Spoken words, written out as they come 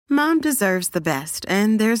Mom deserves the best,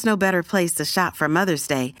 and there's no better place to shop for Mother's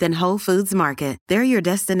Day than Whole Foods Market. They're your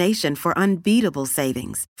destination for unbeatable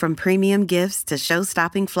savings, from premium gifts to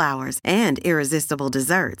show-stopping flowers and irresistible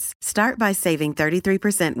desserts. Start by saving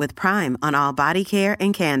 33% with Prime on all body care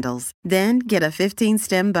and candles. Then get a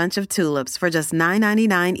 15-stem bunch of tulips for just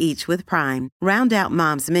 $9.99 each with Prime. Round out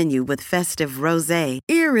Mom's menu with festive rosé,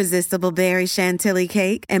 irresistible berry chantilly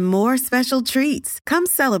cake, and more special treats. Come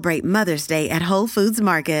celebrate Mother's Day at Whole Foods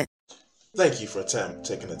Market. Thank you for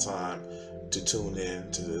taking the time to tune in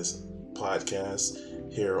to this podcast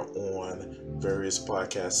here on various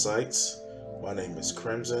podcast sites. My name is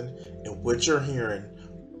Crimson, and what you're hearing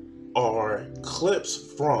are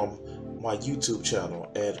clips from my YouTube channel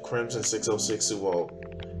at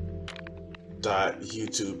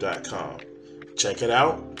crimson60620.youtube.com. Check it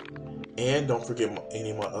out, and don't forget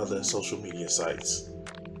any of my other social media sites.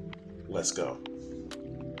 Let's go.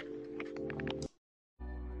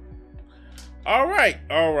 All right.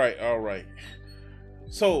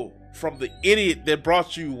 So, from the idiot that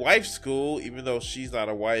brought you wife school, even though she's not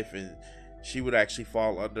a wife and she would actually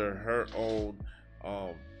fall under her own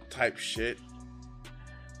type shit,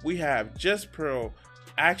 we have Just Pearl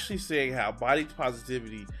actually saying how body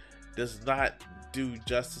positivity does not do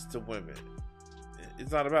justice to women.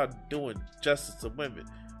 It's not about doing justice to women.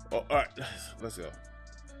 All right, let's go.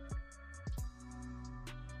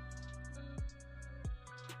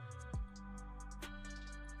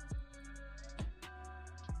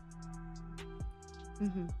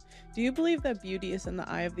 Mm-hmm. Do you believe that beauty is in the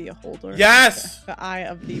eye of the beholder? Yes! The eye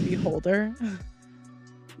of the beholder?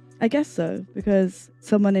 I guess so, because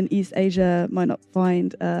someone in East Asia might not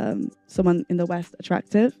find someone in the West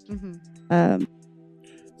attractive. Mm-hmm.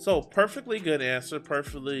 So, perfectly good answer.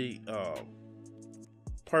 Perfectly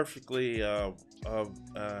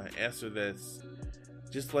answer that's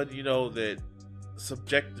just letting you know that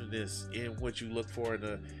subjectiveness in what you look for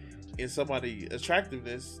in somebody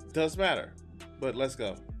attractiveness does matter. But let's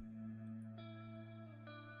go.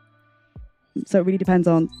 So it really depends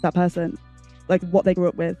on that person, like what they grew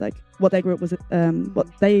up with, like what they grew up with, what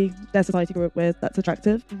their society grew up with that's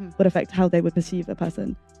attractive would affect how they would perceive a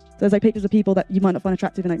person. So there's like pictures of people that you might not find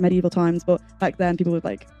attractive in like medieval times, but back then people would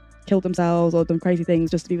like kill themselves or done crazy things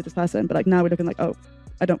just to be with this person. But like now we're looking like, oh,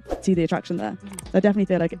 I don't see the attraction there. So I definitely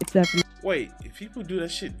feel like it's definitely. Wait, if people do that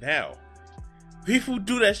shit now, people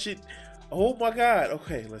do that shit. Oh my God.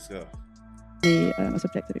 Okay, let's go. A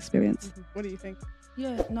subjective experience. What do you think?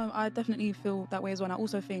 Yeah, no, I definitely feel that way as well. And I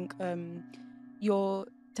also think your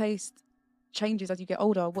taste changes as you get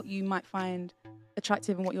older. What you might find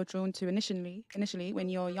attractive and what you're drawn to initially when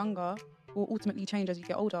you're younger will ultimately change as you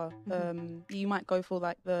get older. You might go for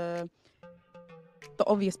like the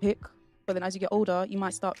obvious pick, but then as you get older, you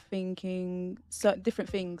might start thinking certain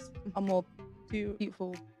different things are more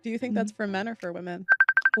beautiful. Do you think that's for men or for women?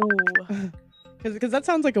 Oh. Because that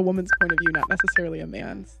sounds like a woman's point of view, not necessarily a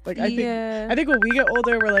man's. Like I think when we get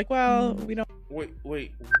older, we're like, well, we don't. Wait, what?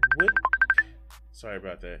 Sorry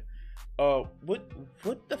about that. What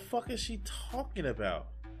the fuck is she talking about?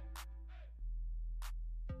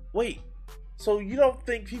 Wait, so you don't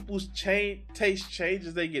think people's taste change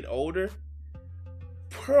as they get older?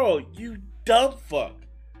 Pearl, you dumb fuck.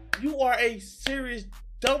 You are a serious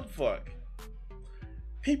dumb fuck.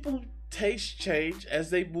 People taste change as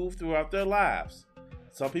they move throughout their lives.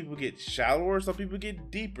 Some people get shallower, some people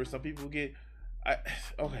get deeper, some people get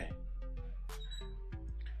okay.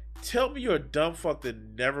 Tell me you're a dumb fuck that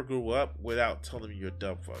never grew up without telling me you're a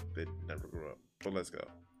dumb fuck that never grew up. But let's go.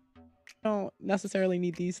 I don't necessarily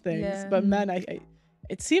need these things, but men,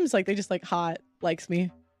 it seems like they just like hot likes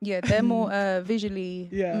me. Yeah, they're more visually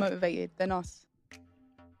motivated than us.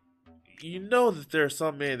 You know that there are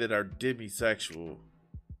some men that are demisexual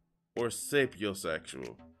or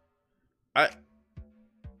sapiosexual.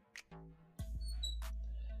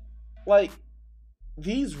 Like,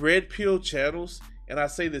 these red pill channels, and I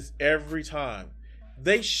say this every time,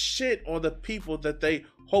 they shit on the people that they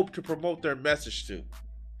hope to promote their message to.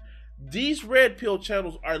 These red pill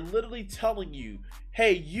channels are literally telling you,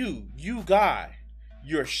 hey, you guy,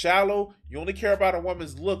 you're shallow, you only care about a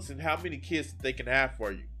woman's looks and how many kids they can have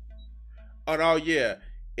for you. And oh yeah,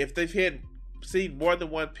 if they've seen more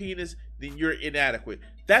than one penis, then you're inadequate.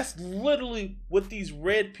 That's literally what these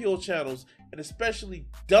red pill channels, and especially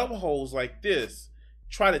dumb hoes like this,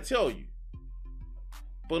 try to tell you.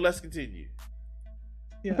 But let's continue.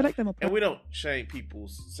 Yeah. I feel like and we don't shame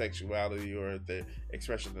people's sexuality or the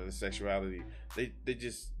expression of the sexuality. They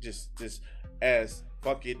just as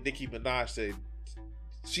fucking Nicki Minaj said,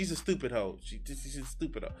 she's a stupid hoe. She's a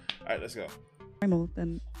stupid hoe. All right, let's go. More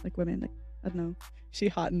than like women. Like, I don't know. She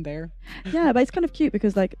hot in there. Yeah, but it's kind of cute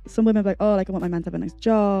because like some women are like, oh, like I want my man to have a nice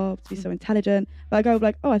job, to be so intelligent. But I go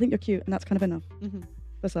like, oh, I think you're cute, and that's kind of enough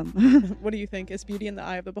for some. What do you think? Is beauty in the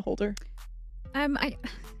eye of the beholder?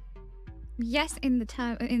 Yes, in the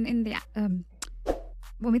term in the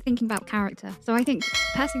when we're thinking about character. So I think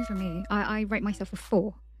personally for me, I rate myself a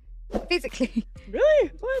 4 physically.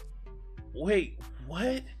 Really? What? Wait,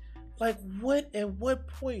 what? Like, what? At what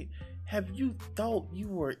point have you thought you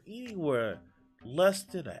were anywhere less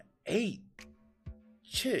than an 8?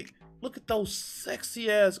 Chick, look at those sexy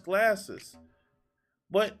ass glasses.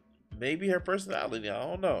 But maybe her personality, I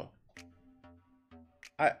don't know.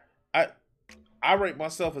 I rate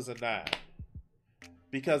myself as a 9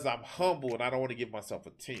 because I'm humble and I don't want to give myself a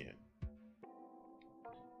 10.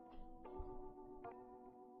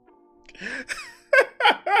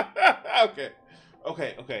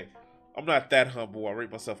 Okay. I'm not that humble. I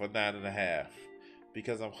rate myself a 9.5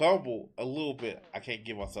 because I'm humble a little bit. I can't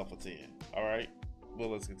give myself a 10. All right, well,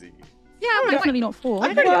 let's continue. Yeah, I'm definitely not 4.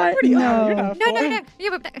 I'm pretty No. You're not No. 4.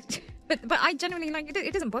 Yeah, but I genuinely like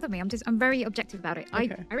it doesn't bother me. I'm very objective about it.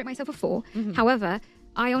 Okay. I rate myself a 4. However,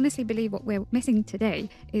 I honestly believe what we're missing today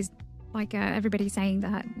is like everybody's saying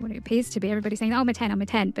that what it appears to be everybody's saying, oh, I'm a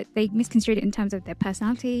 10, but they misconstrued it in terms of their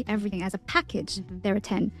personality, everything as a package. They're a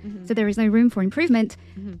 10, so there is no room for improvement.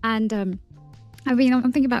 And I mean,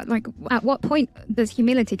 I'm thinking about like at what point does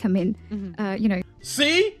humility come in?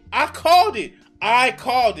 See, I called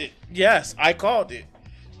it. Yes, I called it.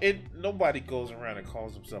 And nobody goes around and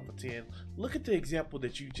calls himself a 10. Look at the example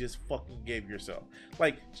that you just fucking gave yourself.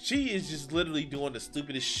 Like, she is just literally doing the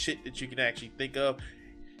stupidest shit that you can actually think of.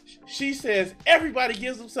 She says everybody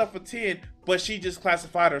gives themselves a 10, but she just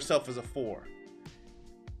classified herself as a 4.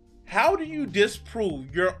 How do you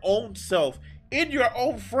disprove your own self in your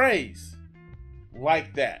own phrase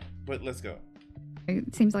like that? But let's go.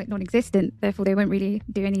 It seems like non-existent, therefore they won't really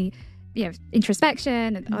do any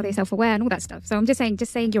introspection and are they self-aware and all that stuff. So I'm just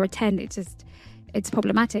saying you're a 10, it's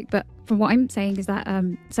problematic. But from what I'm saying is that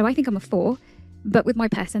so I think I'm a 4, but with my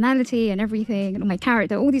personality and everything and my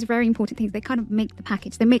character, all these very important things, they kind of make the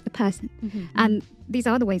package, they make the person. And these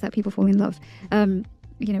are the ways that people fall in love.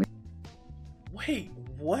 Wait,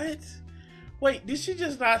 what? Wait, did she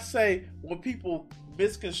just not say when people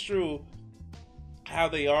misconstrue how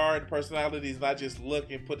they are and personalities, not just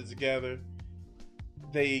look and put it together,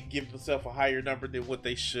 they give themselves a higher number than what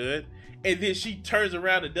they should? And then she turns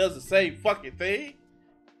around and does the same fucking thing?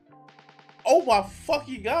 Oh my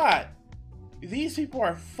fucking God. These people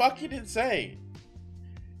are fucking insane.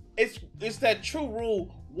 It's that true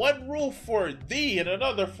rule, one rule for thee and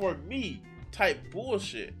another for me type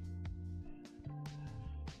bullshit.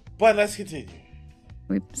 But let's continue.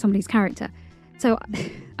 With somebody's character. So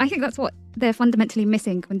I think that's what they're fundamentally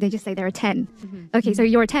missing when they just say they're a 10. Okay, so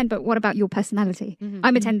you're a 10, but what about your personality?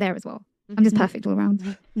 I'm a 10 there as well. I'm just perfect all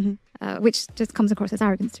around. Which just comes across as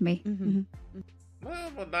arrogance to me. Well,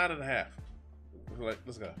 I'm a 9.5.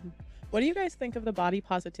 Let's go. What do you guys think of the body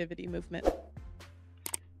positivity movement?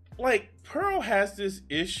 Like, Pearl has this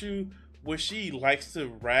issue where she likes to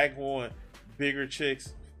rag on bigger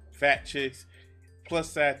chicks, fat chicks,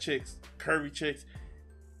 plus size chicks, curvy chicks.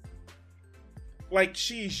 Like,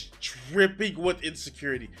 she's dripping with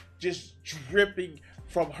insecurity. Just dripping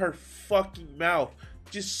from her fucking mouth.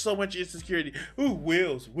 Just so much insecurity. Ooh,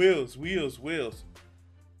 wheels.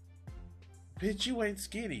 Bitch, you ain't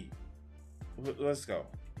skinny. Let's go.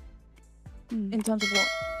 In terms of what?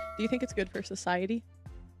 Do you think it's good for society?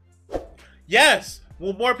 Yes!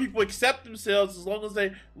 Will more people accept themselves as long as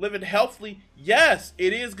they're living healthily? Yes,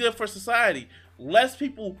 it is good for society. Less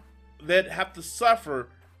people that have to suffer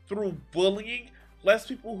through bullying, less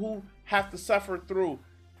people who have to suffer through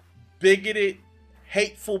bigoted,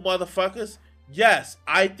 hateful motherfuckers. Yes,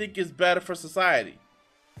 I think it's better for society.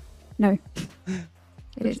 No,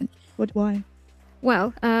 it isn't. Why?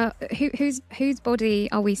 Well, whose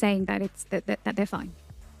body are we saying that it's that they're fine?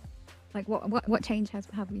 Like what change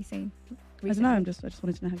have we seen? I don't know. I just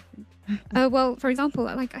wanted to know how you think. Well, for example,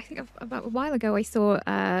 like I think about a while ago, I saw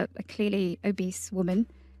a clearly obese woman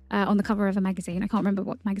on the cover of a magazine. I can't remember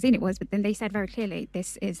what magazine it was, but then they said very clearly,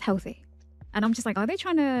 "This is healthy," and I'm just like, are they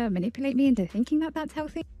trying to manipulate me into thinking that that's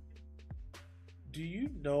healthy? Do you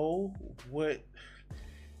know what?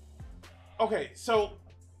 Okay, so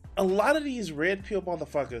a lot of these red pill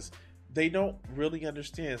motherfuckers, they don't really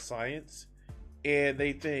understand science. And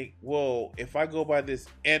they think, well, if I go by this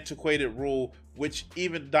antiquated rule, which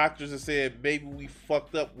even doctors have said maybe we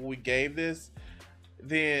fucked up when we gave this,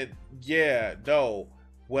 then yeah, no.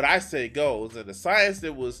 What I say goes. And the science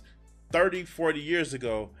that was 30, 40 years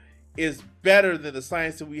ago is better than the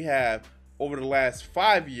science that we have over the last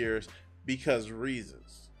 5 years because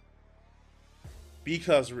reasons.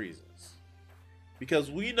 Because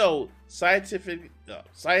we know scientific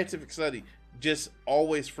study just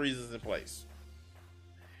always freezes in place.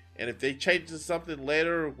 And if they change to something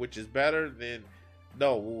later, which is better, then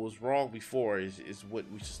no, what was wrong before is what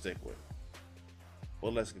we should stick with.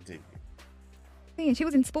 Well, let's continue. Yeah, she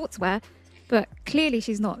was in sportswear, but clearly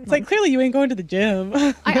she's not. It's like, clearly you ain't going to the gym.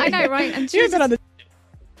 I know, right? And she was on the.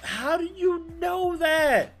 How do you know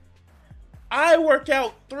that? I work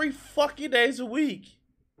out 3 fucking days a week.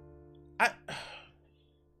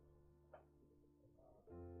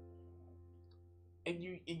 And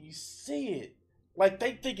you see it. Like,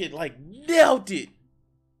 they thinking, like, nailed it.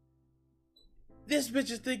 This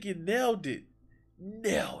bitch is thinking nailed it.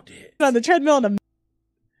 On the treadmill on the.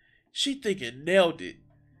 She thinking nailed it.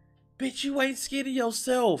 Bitch, you ain't skinny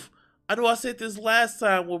yourself. I know I said this last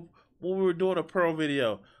time when we were doing a Pearl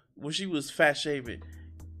video when she was fat shaming.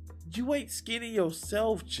 You ain't skinny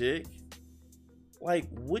yourself, chick. Like,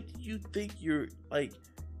 what do you think you're like?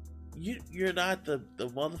 You're not the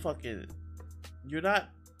motherfucking. You're not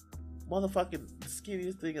motherfucking the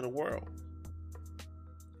skinniest thing in the world.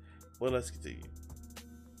 Well, let's continue.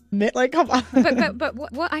 Like, come on. But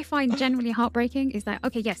what I find generally heartbreaking is that,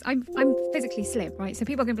 okay, yes, I'm physically slim, right? So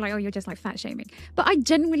people are gonna be like, oh, you're just like fat shaming. But I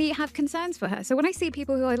genuinely have concerns for her. So when I see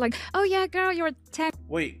people who are like, oh yeah, girl, you're a 10.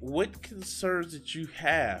 Wait, what concerns did you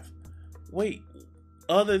have? Wait,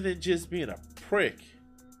 other than just being a prick,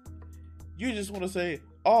 you just want to say,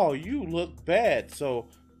 oh, you look bad, so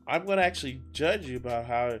I'm gonna actually judge you about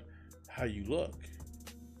how you look.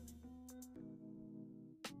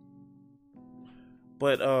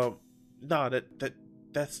 But no,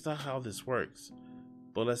 that's not how this works.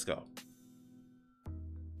 But let's go.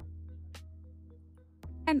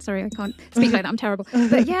 I'm sorry, I can't speak like that. I'm terrible.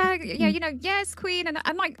 But yeah, you know, yes, queen. And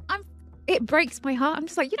I'm like, it breaks my heart. I'm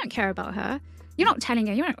just like, you don't care about her. You're not telling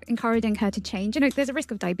her. You're not encouraging her to change. You know, there's a risk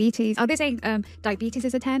of diabetes. Are they saying diabetes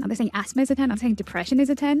is a 10? Are they saying asthma is a 10? Are they saying depression is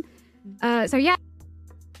a 10? So yeah.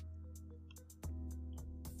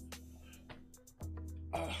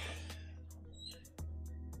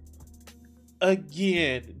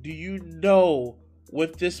 Again, do you know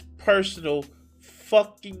what this personal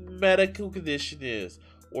fucking medical condition is?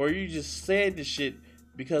 Or are you just saying this shit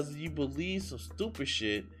because you believe some stupid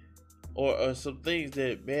shit or some things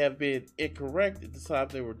that may have been incorrect at the time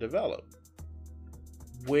they were developed?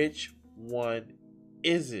 Which one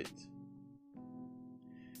is it?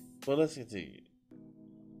 But let's continue.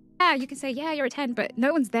 Yeah, you can say, yeah, you're a 10, but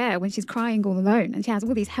no one's there when she's crying all alone and she has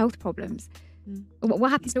all these health problems.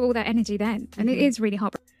 What happens to all that energy then? And it is really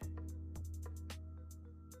hard.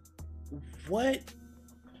 What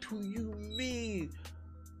do you mean?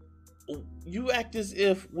 You act as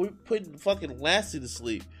if we're putting fucking Lassie to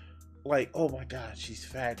sleep. Like, oh my God, she's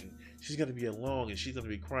fat and she's gonna be alone and she's gonna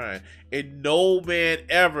be crying. And no man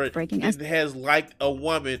ever has liked a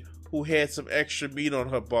woman who had some extra meat on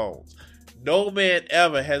her bones. No man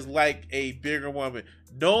ever has liked a bigger woman.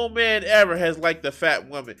 No man ever has liked a fat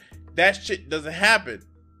woman. That shit doesn't happen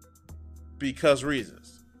because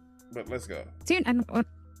reasons. But let's go.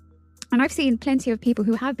 And I've seen plenty of people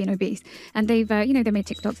who have been obese, and they've, they made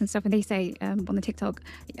TikToks and stuff, and they say on the TikTok,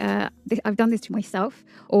 I've done this to myself,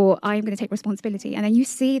 or I'm going to take responsibility. And then you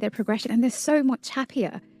see their progression, and they're so much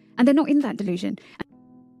happier, and they're not in that delusion.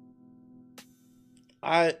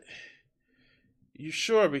 You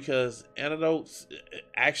sure? Because antidotes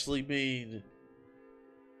actually mean,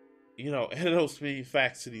 antidotes mean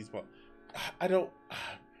facts to these. I don't.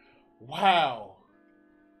 Wow.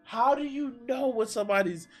 How do you know what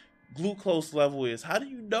somebody's glucose level is? How do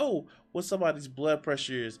you know what somebody's blood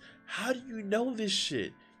pressure is? How do you know this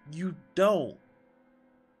shit? You don't.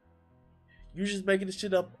 You're just making this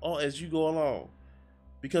shit up as you go along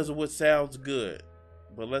because of what sounds good.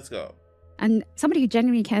 But let's go. And somebody who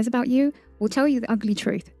genuinely cares about you will tell you the ugly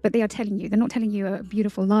truth, but they are telling you. They're not telling you a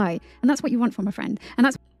beautiful lie. And that's what you want from a friend. And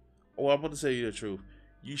that's... Well, I'm going to tell you the truth.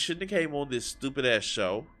 You shouldn't have came on this stupid ass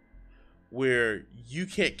show where you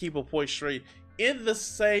can't keep a point straight in the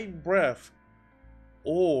same breath,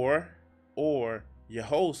 or your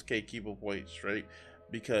host can't keep a point straight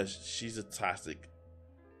because she's a toxic,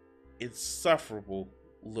 insufferable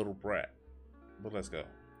little brat. But let's go.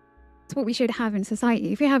 That's what we should have in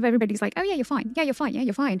society. If we have everybody's like, oh yeah, you're fine. Yeah, you're fine. Yeah,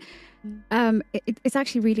 you're fine. It's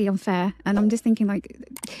actually really unfair. And I'm just thinking, like,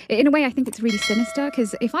 in a way, I think it's really sinister,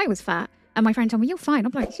 because if I was fat and my friend told me, you're fine,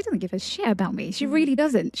 I'm like, she doesn't give a shit about me. She really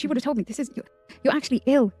doesn't. She would have told me, you're actually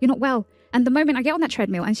ill. You're not well. And the moment I get on that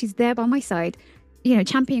treadmill and she's there by my side,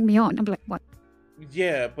 championing me on, I'm like, what?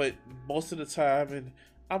 Yeah, but most of the time, and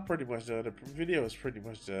I'm pretty much done. The video is pretty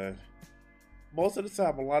much done. most of the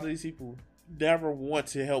time, a lot of these people never want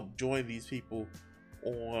to help join these people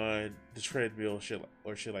on the treadmill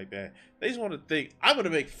or shit like that. They just want to think, I'm going to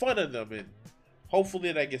make fun of them, and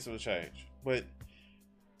hopefully that gets them to change. But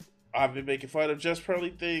I've been making fun of Just Pearly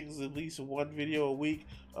Things at least one video a week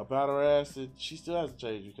about her ass, and she still hasn't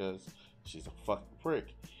changed because she's a fucking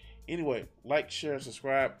prick. Anyway, like, share, and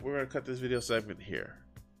subscribe. We're going to cut this video segment here.